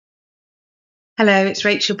Hello, it's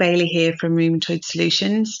Rachael Bailey here from Rheumatoid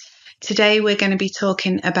Solutions. Today we're going to be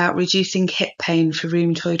talking about reducing hip pain for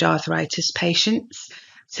rheumatoid arthritis patients.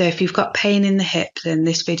 So if you've got pain in the hip, then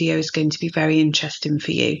this video is going to be very interesting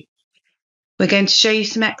for you. We're going to show you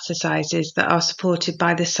some exercises that are supported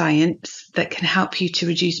by the science that can help you to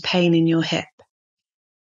reduce pain in your hip.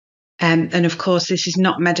 And of course, this is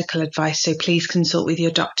not medical advice, so please consult with your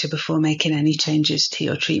doctor before making any changes to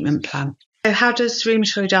your treatment plan. So how does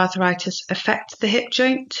rheumatoid arthritis affect the hip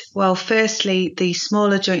joint? Well, firstly, the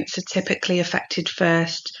smaller joints are typically affected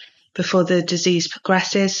first before the disease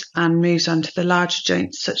progresses and moves on to the larger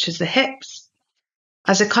joints, such as the hips.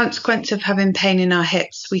 As a consequence of having pain in our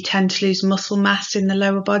hips, we tend to lose muscle mass in the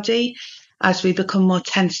lower body as we become more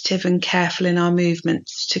tentative and careful in our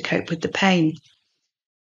movements to cope with the pain.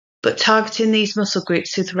 But targeting these muscle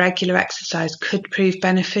groups with regular exercise could prove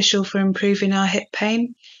beneficial for improving our hip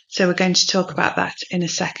pain. So we're going to talk about that in a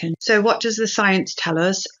second. So what does the science tell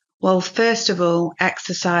us? Well, first of all,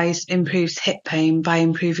 exercise improves hip pain by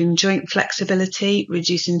improving joint flexibility,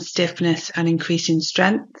 reducing stiffness and increasing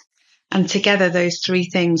strength. And together, those three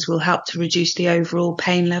things will help to reduce the overall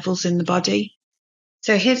pain levels in the body.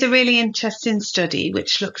 So here's a really interesting study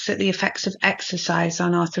which looks at the effects of exercise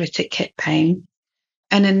on arthritic hip pain.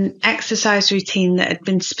 And an exercise routine that had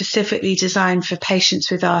been specifically designed for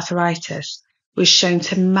patients with arthritis was shown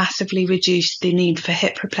to massively reduce the need for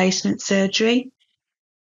hip replacement surgery.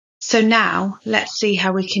 So now let's see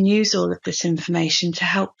how we can use all of this information to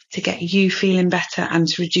help to get you feeling better and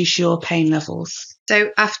to reduce your pain levels.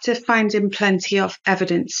 So after finding plenty of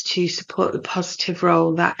evidence to support the positive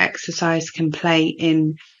role that exercise can play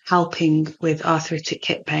in helping with arthritic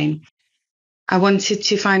hip pain, I wanted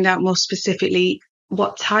to find out more specifically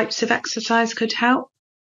what types of exercise could help.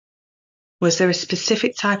 Was there a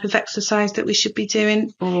specific type of exercise that we should be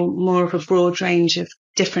doing, or more of a broad range of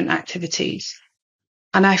different activities?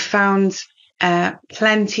 And I found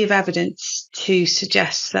plenty of evidence to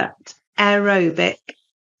suggest that aerobic,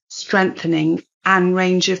 strengthening and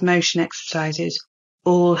range of motion exercises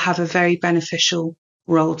all have a very beneficial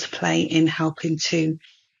role to play in helping to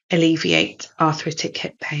alleviate arthritic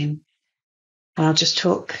hip pain. And I'll just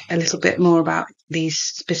talk a little bit more about these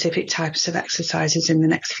specific types of exercises in the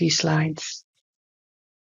next few slides.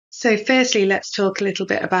 So firstly, let's talk a little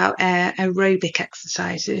bit about aerobic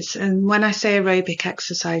exercises. And when I say aerobic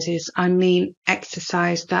exercises, I mean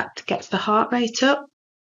exercise that gets the heart rate up.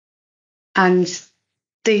 And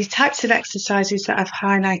the types of exercises that I've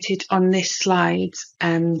highlighted on this slide,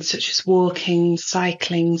 such as walking,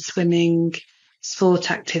 cycling, swimming, sport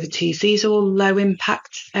activities, these are all low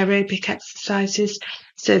impact aerobic exercises.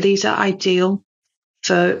 So these are ideal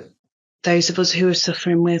for those of us who are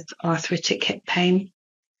suffering with arthritic hip pain,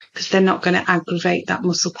 because they're not going to aggravate that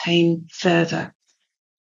muscle pain further.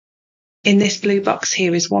 In this blue box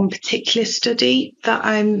here is one particular study that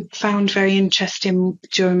I found very interesting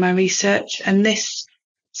during my research. And this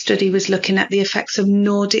study was looking at the effects of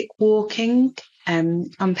Nordic walking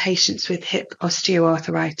on patients with hip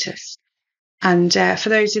osteoarthritis. And for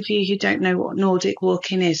those of you who don't know what Nordic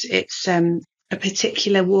walking is, it's a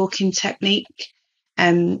particular walking technique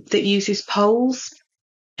that uses poles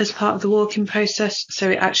as part of the walking process. So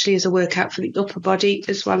it actually is a workout for the upper body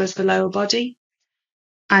as well as the lower body.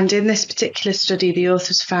 And in this particular study, the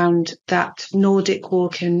authors found that Nordic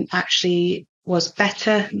walking actually was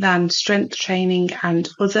better than strength training and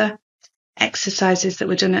other exercises that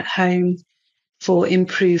were done at home for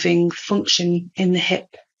improving function in the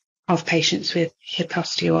hip of patients with hip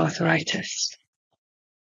osteoarthritis.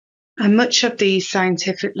 And much of the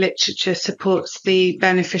scientific literature supports the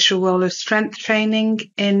beneficial role of strength training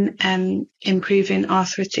in improving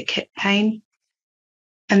arthritic hip pain.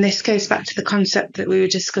 And this goes back to the concept that we were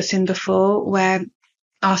discussing before, where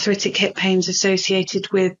arthritic hip pain is associated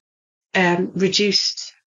with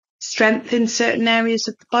reduced strength in certain areas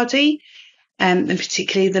of the body, and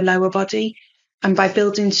particularly the lower body. And by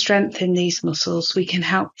building strength in these muscles, we can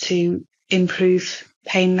help to improve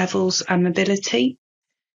pain levels and mobility.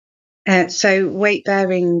 So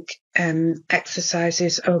weight-bearing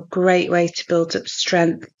exercises are a great way to build up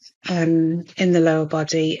strength in the lower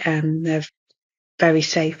body, and they're very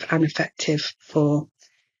safe and effective for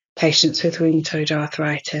patients with rheumatoid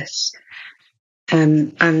arthritis.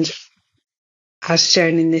 And as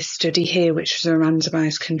shown in this study here, which was a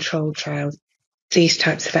randomized controlled trial, these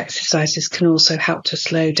types of exercises can also help to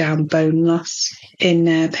slow down bone loss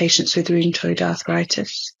in patients with rheumatoid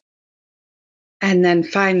arthritis. And then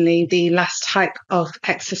finally, the last type of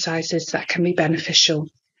exercises that can be beneficial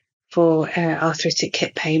for arthritic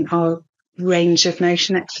hip pain are range of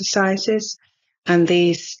motion exercises. And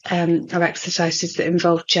these are exercises that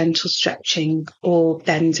involve gentle stretching or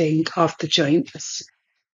bending of the joints.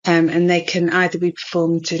 And they can either be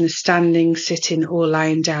performed in a standing, sitting, or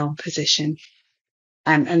lying down position.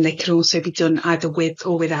 And they can also be done either with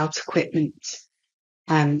or without equipment.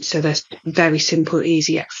 So there's very simple,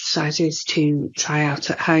 easy exercises to try out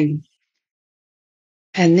at home.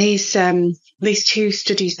 And these two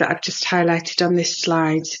studies that I've just highlighted on this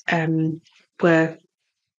slide were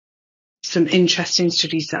some interesting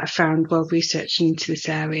studies that I found while researching into this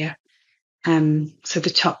area. So the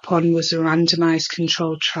top one was a randomized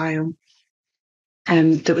controlled trial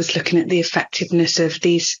that was looking at the effectiveness of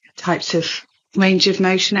these types of range of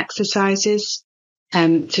motion exercises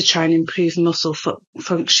to try and improve muscle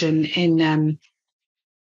function in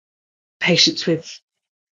patients with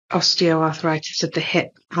osteoarthritis of the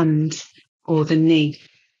hip and or the knee.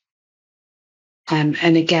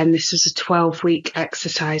 And again, this was a 12-week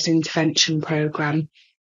exercise intervention program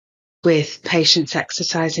with patients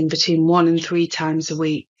exercising between 1 and 3 times a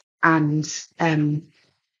week. And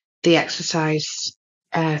the exercise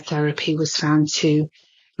therapy was found to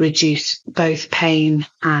reduce both pain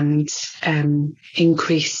and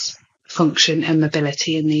increase function and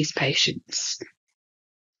mobility in these patients.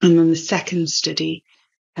 And then the second study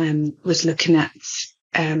was looking at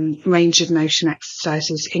range of motion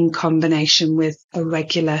exercises in combination with a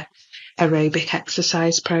regular aerobic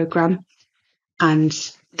exercise program. And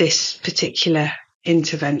this particular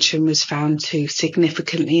intervention was found to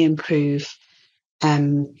significantly improve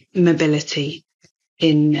mobility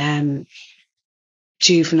in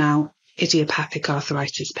juvenile idiopathic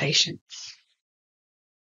arthritis patients.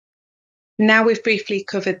 Now we've briefly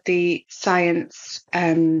covered the science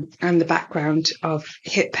and the background of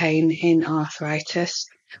hip pain in arthritis.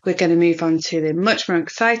 We're going to move on to the much more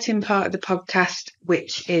exciting part of the podcast,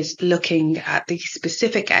 which is looking at the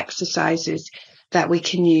specific exercises that we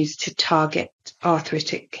can use to target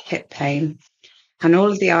arthritic hip pain. And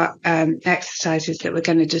all of the exercises that we're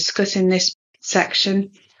going to discuss in this section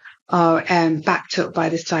are backed up by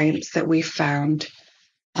the science that we've found.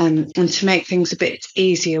 And to make things a bit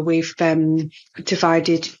easier, we've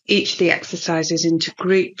divided each of the exercises into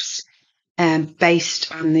groups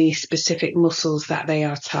based on the specific muscles that they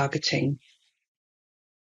are targeting.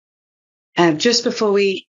 Just before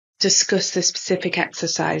we discuss the specific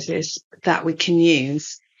exercises that we can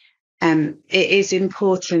use, it is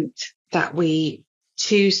important that we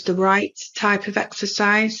choose the right type of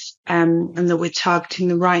exercise and that we're targeting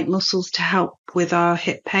the right muscles to help with our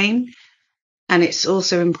hip pain. And it's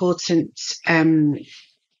also important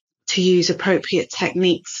to use appropriate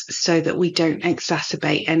techniques so that we don't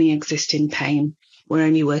exacerbate any existing pain. We're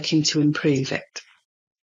only working to improve it.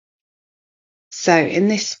 So in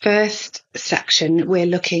this first section, we're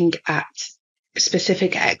looking at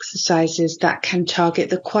specific exercises that can target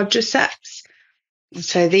the quadriceps.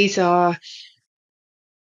 So these are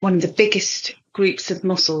one of the biggest groups of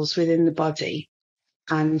muscles within the body.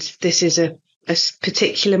 And this is a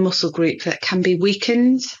particular muscle group that can be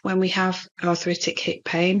weakened when we have arthritic hip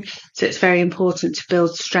pain. So it's very important to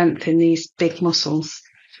build strength in these big muscles.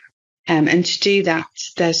 And to do that,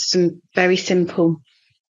 there's some very simple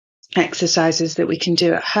exercises that we can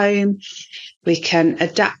do at home. We can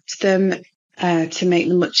adapt them to make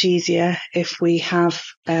them much easier if we have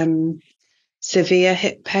severe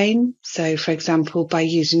hip pain. So, for example, by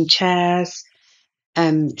using chairs,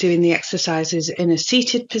 doing the exercises in a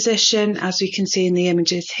seated position, as we can see in the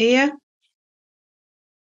images here.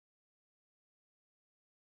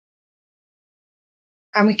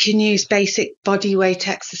 And we can use basic body weight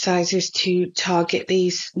exercises to target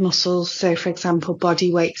these muscles. So, for example,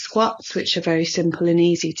 body weight squats, which are very simple and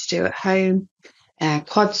easy to do at home,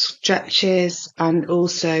 quad stretches, and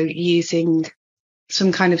also using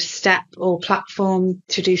some kind of step or platform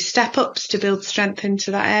to do step ups to build strength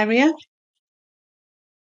into that area.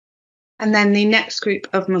 And then the next group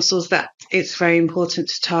of muscles that it's very important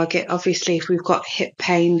to target, obviously, if we've got hip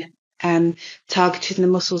pain, targeting the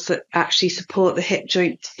muscles that actually support the hip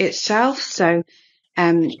joint itself. So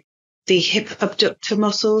the hip abductor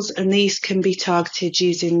muscles, and these can be targeted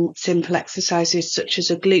using simple exercises such as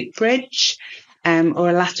a glute bridge or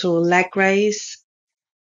a lateral leg raise.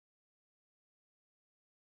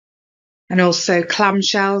 And also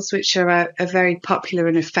clamshells, which are a very popular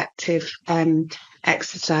and effective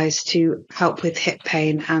exercise to help with hip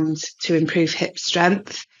pain and to improve hip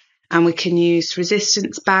strength. And we can use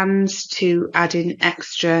resistance bands to add in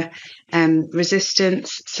extra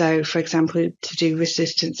resistance. So, for example, to do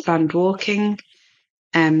resistance band walking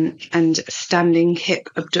and standing hip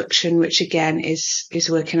abduction, which again is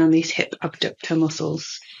working on these hip abductor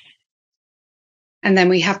muscles. And then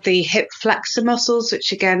we have the hip flexor muscles,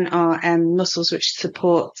 which again are muscles which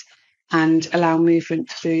support and allow movement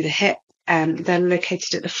through the hip. They're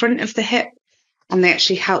located at the front of the hip, and they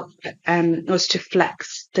actually help us to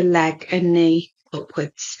flex the leg and knee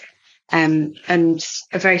upwards. And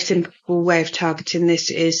a very simple way of targeting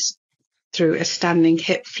this is through a standing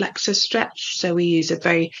hip flexor stretch. So we use a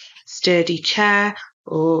very sturdy chair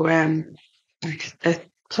or like a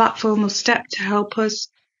platform or step to help us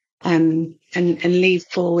and lean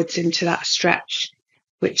forwards into that stretch,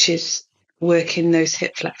 which is working those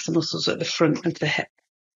hip flexor muscles at the front of the hip.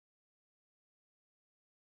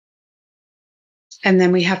 And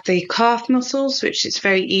then we have the calf muscles, which is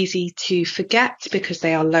very easy to forget because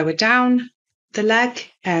they are lower down the leg.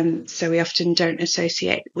 So we often don't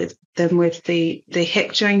associate with them with the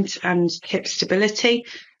hip joint and hip stability,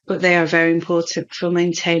 but they are very important for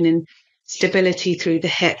maintaining stability through the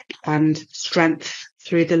hip and strength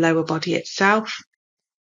through the lower body itself.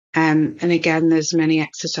 And again, there's many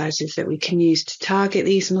exercises that we can use to target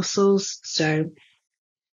these muscles. So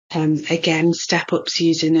again, step ups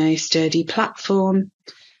using a sturdy platform,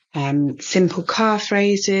 simple calf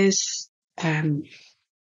raises, and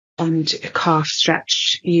a calf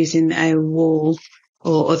stretch using a wall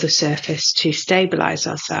or other surface to stabilize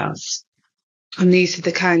ourselves. And these are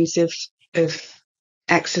the kinds of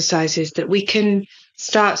exercises that we can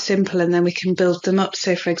start simple and then we can build them up.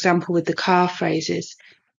 So, for example, with the calf raises,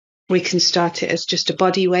 we can start it as just a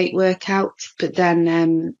body weight workout, but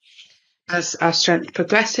then as our strength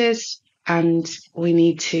progresses and we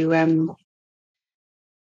need to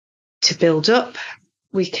build up,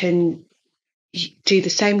 we can do the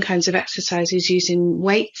same kinds of exercises using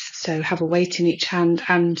weights. So have a weight in each hand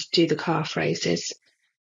and do the calf raises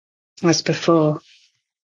as before.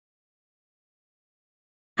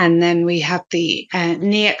 And then we have the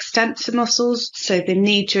knee extensor muscles. So the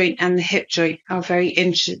knee joint and the hip joint are very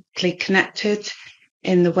intricately connected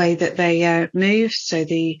in the way that they move. So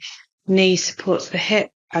the knee supports the hip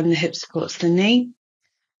and the hip supports the knee.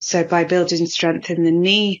 So by building strength in the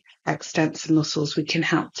knee extensor muscles, we can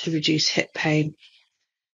help to reduce hip pain.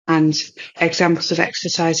 And examples of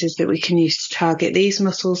exercises that we can use to target these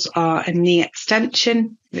muscles are a knee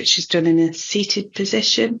extension, which is done in a seated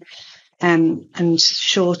position, and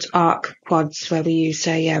short arc quads, where we use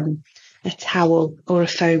a towel or a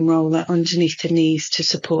foam roller underneath the knees to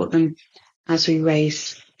support them as we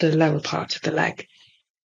raise the lower part of the leg.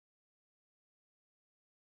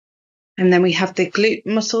 And then we have the glute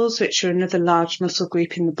muscles, which are another large muscle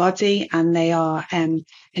group in the body, and they are an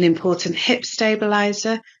important hip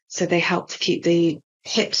stabilizer. So they help to keep the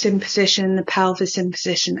hips in position, the pelvis in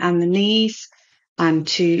position, and the knees, and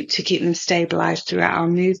to keep them stabilized throughout our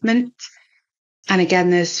movement. And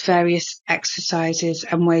again, there's various exercises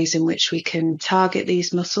and ways in which we can target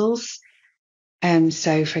these muscles.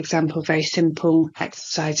 So, for example, very simple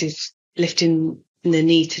exercises, lifting the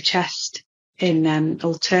knee to chest in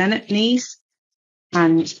alternate knees,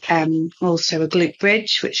 and also a glute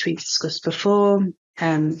bridge, which we discussed before,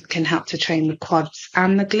 can help to train the quads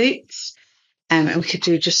and the glutes. And we could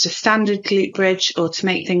do just a standard glute bridge, or to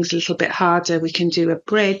make things a little bit harder, we can do a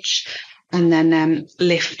bridge and then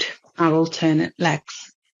lift our alternate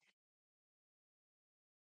legs.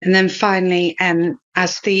 And then finally,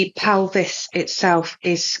 as the pelvis itself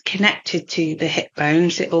is connected to the hip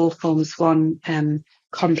bones, it all forms one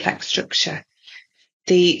complex structure.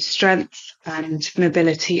 The strength and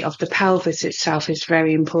mobility of the pelvis itself is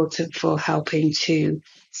very important for helping to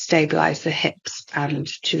stabilize the hips and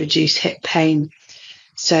to reduce hip pain.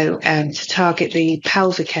 So to target the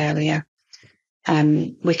pelvic area,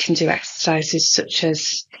 we can do exercises such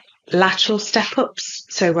as lateral step ups.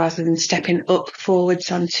 So rather than stepping up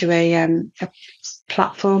forwards onto a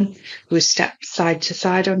platform, we step side to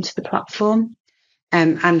side onto the platform.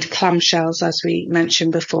 And clamshells, as we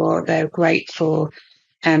mentioned before, they're great for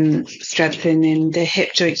strengthening the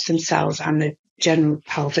hip joints themselves and the general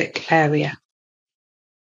pelvic area.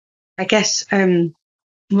 I guess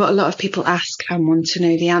what a lot of people ask and want to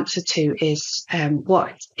know the answer to is,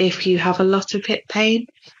 what if you have a lot of hip pain?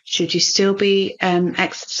 Should you still be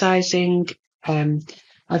exercising?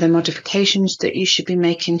 Are there modifications that you should be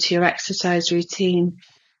making to your exercise routine?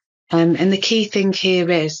 And the key thing here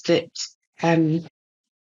is that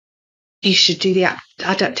you should do the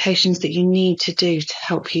adaptations that you need to do to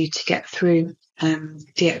help you to get through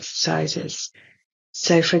the exercises.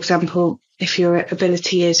 So, for example, if your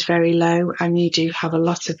ability is very low and you do have a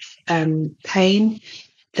lot of pain,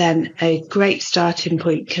 then a great starting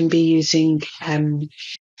point can be using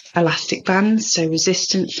elastic bands, so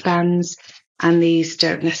resistance bands, and these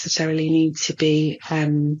don't necessarily need to be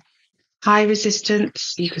high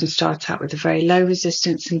resistance. You can start out with a very low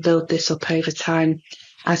resistance and build this up over time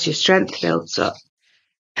as your strength builds up.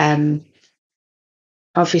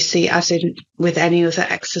 Obviously, as in with any other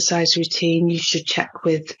exercise routine, you should check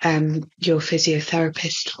with your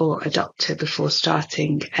physiotherapist or a doctor before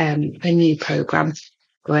starting a new program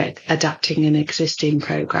or adapting an existing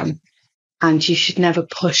program. And you should never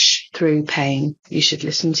push through pain. You should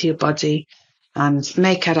listen to your body and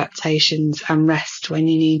make adaptations and rest when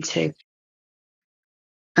you need to.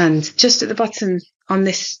 And just at the bottom on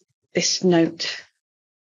this note,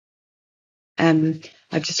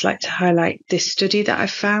 I'd just like to highlight this study that I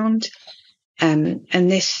found. And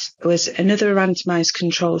this was another randomized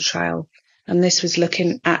control trial. And this was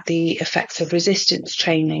looking at the effects of resistance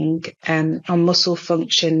training on muscle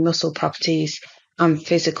function, muscle properties, and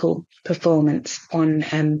physical performance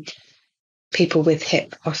on people with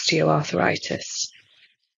hip osteoarthritis.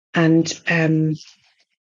 And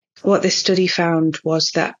what this study found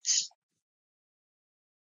was that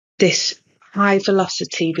this high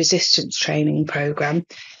velocity resistance training program,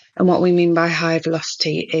 and what we mean by high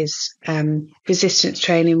velocity is resistance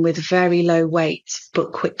training with very low weight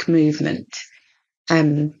but quick movement.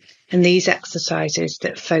 And these exercises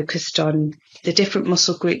that focused on the different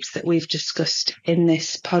muscle groups that we've discussed in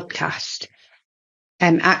this podcast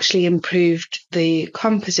actually improved the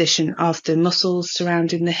composition of the muscles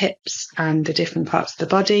surrounding the hips and the different parts of the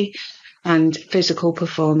body and physical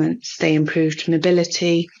performance. They improved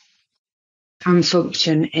mobility and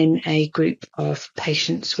function in a group of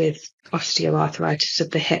patients with osteoarthritis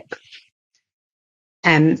of the hip.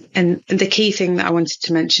 And the key thing that I wanted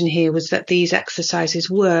to mention here was that these exercises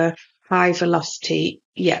were high velocity,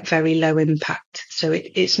 yet very low impact. So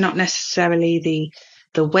it's not necessarily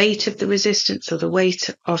the weight of the resistance or the weight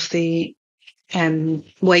of the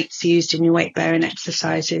weights used in your weight bearing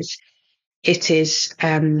exercises. It's just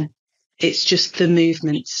the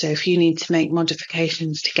movement. So if you need to make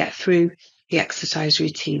modifications to get through the exercise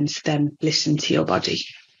routines, then listen to your body.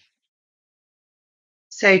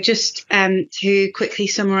 So just to quickly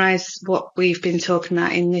summarise what we've been talking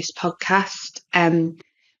about in this podcast,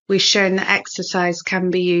 we've shown that exercise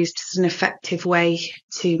can be used as an effective way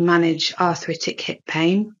to manage arthritic hip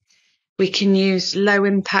pain. We can use low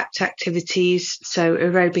impact activities, so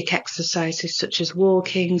aerobic exercises such as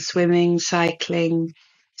walking, swimming, cycling,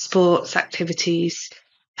 sports activities,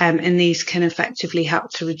 and these can effectively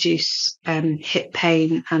help to reduce hip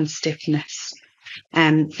pain and stiffness.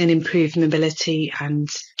 And improve mobility and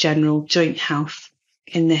general joint health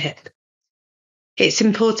in the hip. It's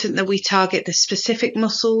important that we target the specific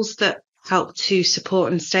muscles that help to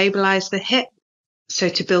support and stabilise the hip, so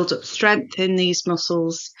to build up strength in these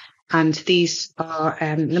muscles. And these are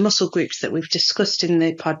the muscle groups that we've discussed in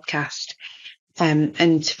the podcast.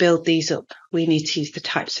 And to build these up, we need to use the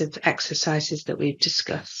types of exercises that we've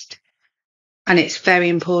discussed. And it's very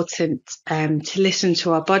important to listen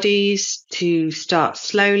to our bodies, to start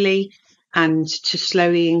slowly and to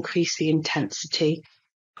slowly increase the intensity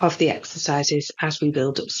of the exercises as we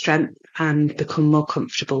build up strength and become more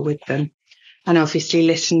comfortable with them. And obviously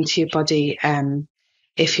listen to your body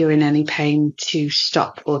if you're in any pain to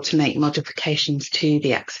stop or to make modifications to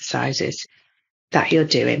the exercises that you're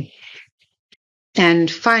doing.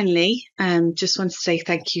 And finally, just want to say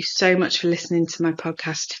thank you so much for listening to my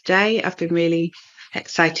podcast today. I've been really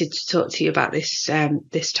excited to talk to you about this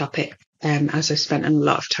topic as I've spent a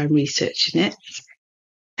lot of time researching it.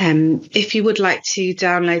 If you would like to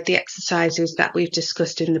download the exercises that we've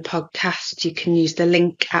discussed in the podcast, you can use the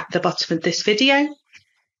link at the bottom of this video.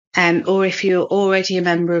 Or if you're already a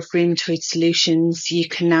member of Rheumatoid Solutions, you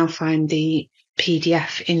can now find the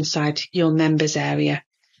PDF inside your members area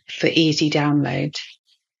for easy download.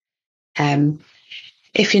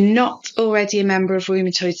 If you're not already a member of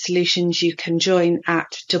Rheumatoid Solutions, you can join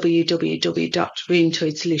at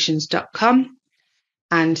www.rheumatoidsolutions.com.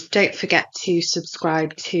 And don't forget to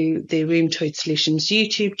subscribe to the Rheumatoid Solutions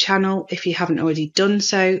YouTube channel if you haven't already done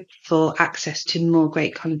so, for access to more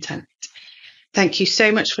great content. Thank you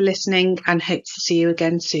so much for listening and hope to see you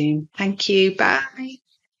again soon. Thank you. Bye.